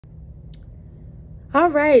All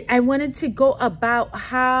right, I wanted to go about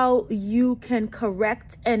how you can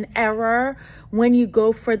correct an error when you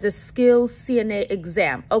go for the skills CNA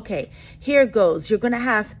exam. Okay, here goes. You're going to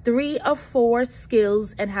have 3 or 4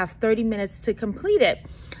 skills and have 30 minutes to complete it.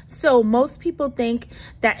 So most people think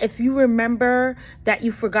that if you remember that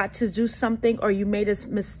you forgot to do something or you made a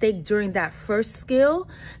mistake during that first skill,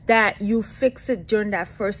 that you fix it during that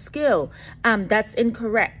first skill. That's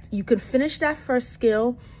incorrect. You can finish that first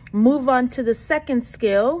skill, move on to the second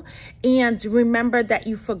skill, and remember that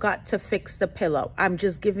you forgot to fix the pillow. I'm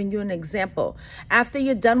just giving you an example. After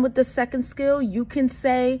you're done with the second skill, you can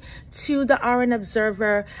say to the RN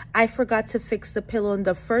observer, I forgot to fix the pillow in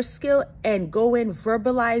the first skill, and go in,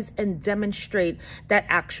 verbalize, and demonstrate that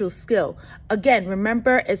actual skill. Again,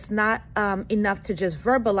 remember, it's not enough to just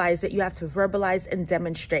verbalize it. You have to verbalize and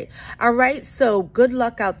demonstrate. All right, so good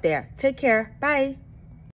luck out there. Take care. Bye.